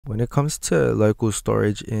When it comes to local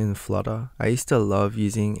storage in Flutter, I used to love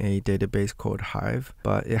using a database called Hive,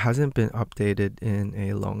 but it hasn't been updated in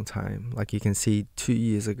a long time. Like you can see 2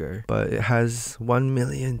 years ago, but it has 1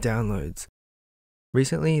 million downloads.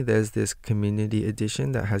 Recently, there's this community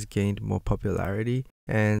edition that has gained more popularity,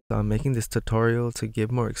 and I'm making this tutorial to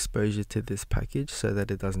give more exposure to this package so that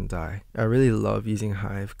it doesn't die. I really love using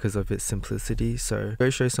Hive because of its simplicity, so go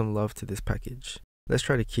show some love to this package. Let's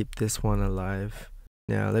try to keep this one alive.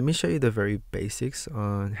 Now let me show you the very basics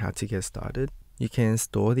on how to get started. You can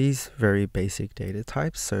store these very basic data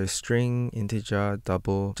types, so string, integer,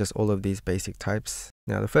 double, just all of these basic types.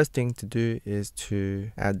 Now the first thing to do is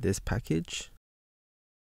to add this package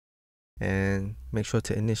and make sure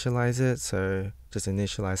to initialize it, so just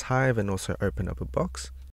initialize Hive and also open up a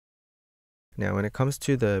box. Now when it comes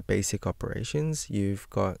to the basic operations, you've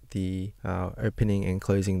got the opening and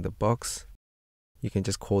closing the box. You can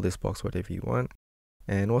just call this box whatever you want.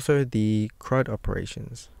 And also the CRUD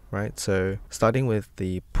operations, right? So starting with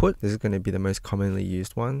the put, this is going to be the most commonly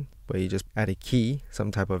used one, where you just add a key,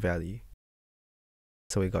 some type of value.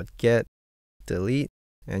 So we got get, delete,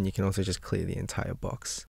 and you can also just clear the entire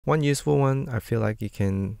box. One useful one I feel like you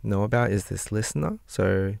can know about is this listener.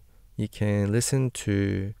 So you can listen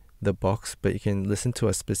to the box, but you can listen to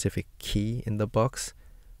a specific key in the box.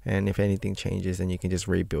 And if anything changes, then you can just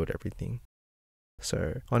rebuild everything.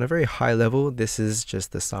 So on a very high level, this is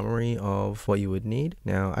just the summary of what you would need.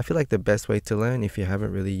 Now, I feel like the best way to learn, if you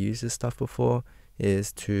haven't really used this stuff before,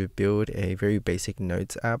 is to build a very basic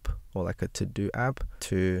notes app or like a to-do app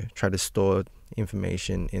to try to store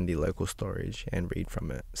information in the local storage and read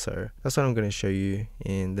from it. So that's what I'm going to show you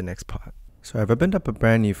in the next part. So I've opened up a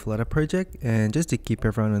brand new Flutter project, and just to keep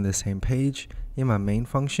everyone on the same page, in my main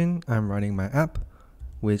function, I'm running my app,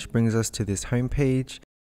 which brings us to this home page,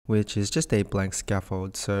 which is just a blank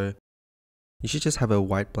scaffold. So you should just have a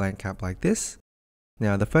white blank app like this.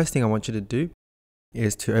 Now the first thing I want you to do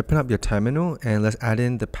is to open up your terminal and let's add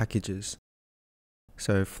in the packages.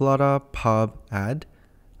 So Flutter pub add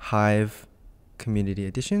Hive community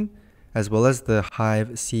edition, as well as the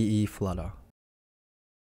Hive CE Flutter.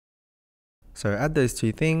 So add those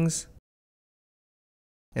two things.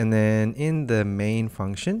 And then in the main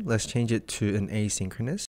function, let's change it to an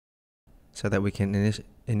asynchronous so that we can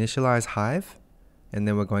initialize Hive, and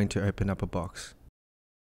then we're going to open up a box.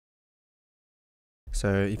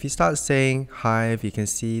 So if you start saying Hive, you can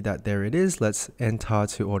see that there it is. Let's enter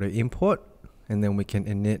to auto import, and then we can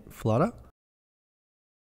init Flutter.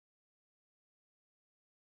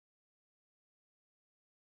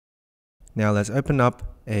 Now let's open up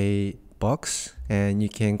a box, and you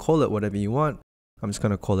can call it whatever you want. I'm just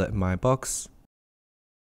going to call it my box.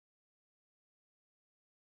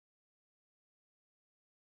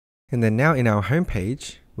 And then now in our home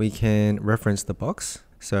page, we can reference the box.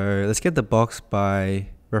 So let's get the box by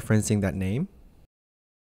referencing that name.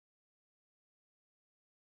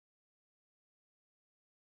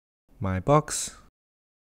 My box.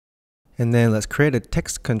 And then let's create a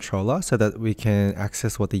text controller so that we can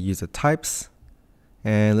access what the user types.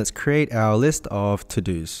 And let's create our list of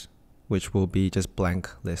to-dos, which will be just blank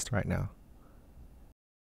list right now.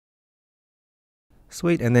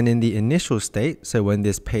 Sweet, and then in the initial state, so when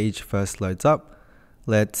this page first loads up,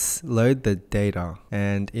 let's load the data.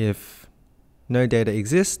 And if no data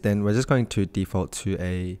exists, then we're just going to default to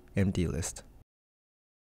a empty list.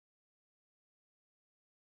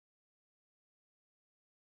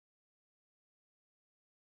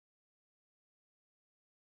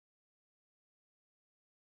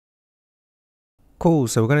 Cool,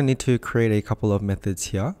 so we're going to need to create a couple of methods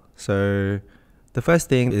here. So the first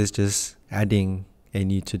thing is just adding a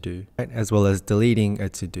new to-do, right? As well as deleting a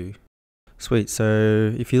to-do. Sweet,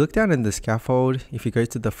 so if you look down in the scaffold, if you go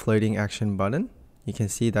to the floating action button, you can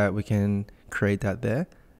see that we can create that there.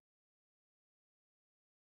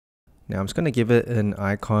 Now I'm just going to give it an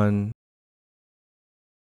icon.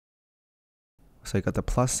 So you got the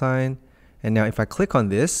plus sign. And now if I click on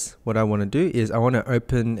this, what I want to do is I want to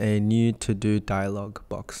open a new to-do dialog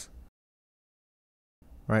box.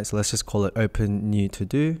 Right, so let's just call it open new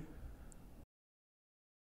to-do.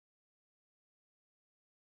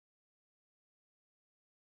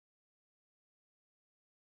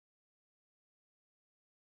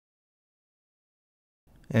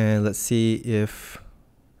 And let's see if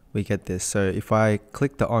we get this. So if I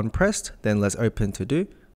click the on pressed, then let's open to do.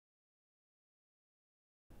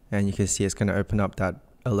 And you can see it's going to open up that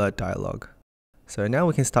alert dialog. So now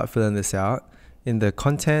we can start filling this out. In the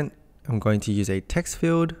content, I'm going to use a text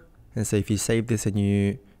field. And so if you save this and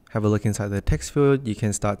you have a look inside the text field, you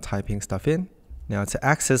can start typing stuff in. Now to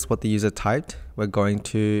access what the user typed, we're going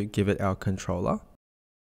to give it our controller.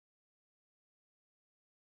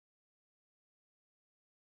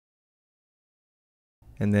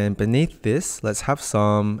 And then beneath this, let's have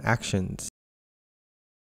some actions.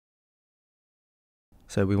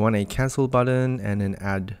 So we want a cancel button and an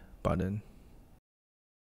add button.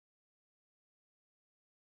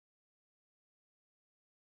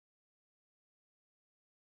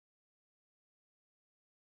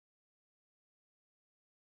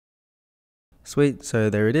 Sweet,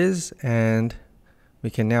 so there it is, and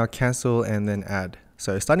we can now cancel and then add.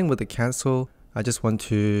 So starting with the cancel, I just want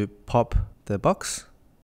to pop the box.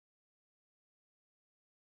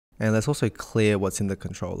 And let's also clear what's in the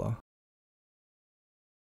controller.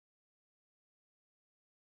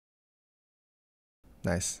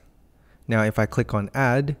 Nice. Now if I click on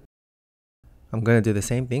add, I'm going to do the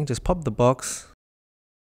same thing, just pop the box.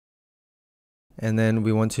 And then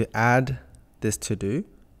we want to add this to do.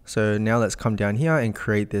 So now let's come down here and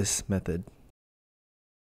create this method.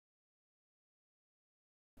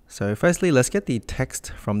 So firstly, let's get the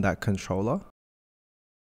text from that controller.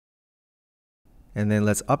 And then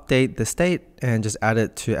let's update the state and just add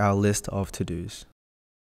it to our list of to-dos.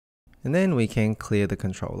 And then we can clear the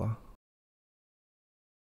controller.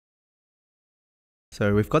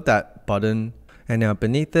 So we've got that button, and now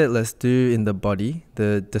beneath it, let's do in the body,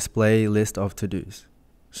 the display list of to-dos.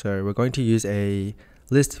 So we're going to use a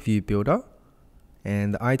list view builder,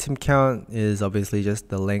 and the item count is obviously just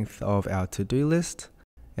the length of our to-do list.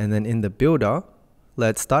 And then in the builder,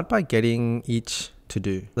 let's start by getting each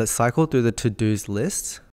to-do. Let's cycle through the to-dos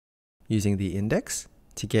list using the index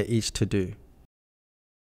to get each to-do.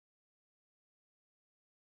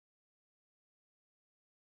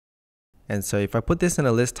 And so if I put this in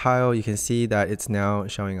a list tile, you can see that it's now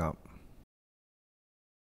showing up.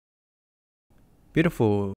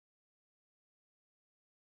 Beautiful.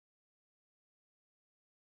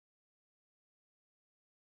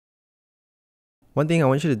 One thing I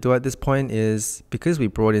want you to do at this point is, because we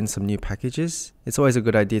brought in some new packages, it's always a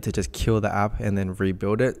good idea to just kill the app and then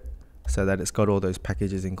rebuild it so that it's got all those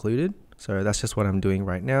packages included. So that's just what I'm doing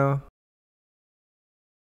right now.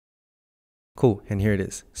 Cool, and here it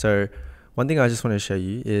is. So one thing I just want to show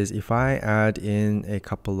you is if I add in a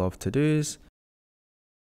couple of to-dos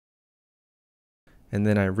and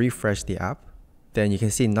then I refresh the app, then you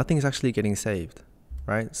can see nothing's actually getting saved,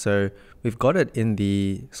 right? So we've got it in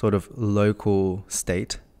the sort of local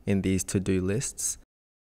state in these to-do lists.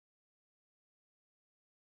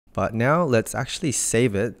 But now let's actually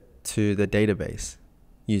save it to the database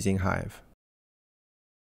using Hive.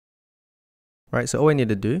 Right, so all we need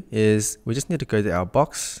to do is we just need to go to our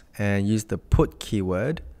box and use the put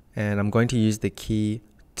keyword, and I'm going to use the key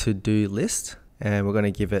to-do list, and we're going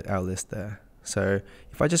to give it our list there. So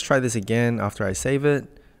if I just try this again after I save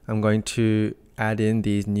it, I'm going to add in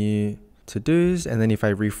these new to-dos, and then if I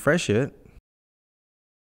refresh it,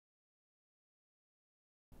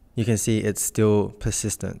 you can see it's still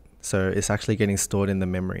persistent. So it's actually getting stored in the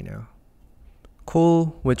memory now.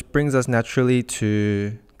 Cool, which brings us naturally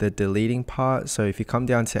to the deleting part. So if you come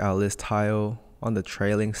down to our list tile on the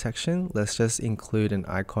trailing section, let's just include an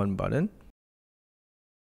icon button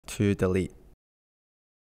to delete.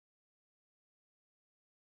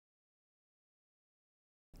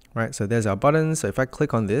 Right, so there's our button. So if I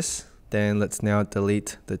click on this, then let's now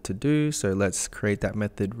delete the to-do. So let's create that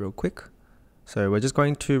method real quick. So we're just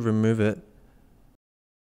going to remove it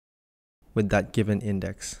with that given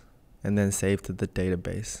index and then save to the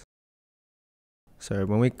database. So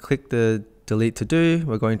when we click the delete to do,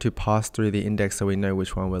 we're going to pass through the index so we know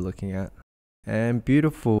which one we're looking at. And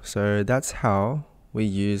beautiful. So that's how we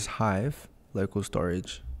use Hive local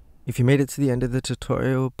storage. If you made it to the end of the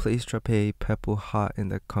tutorial, please drop a purple heart in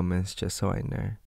the comments just so I know.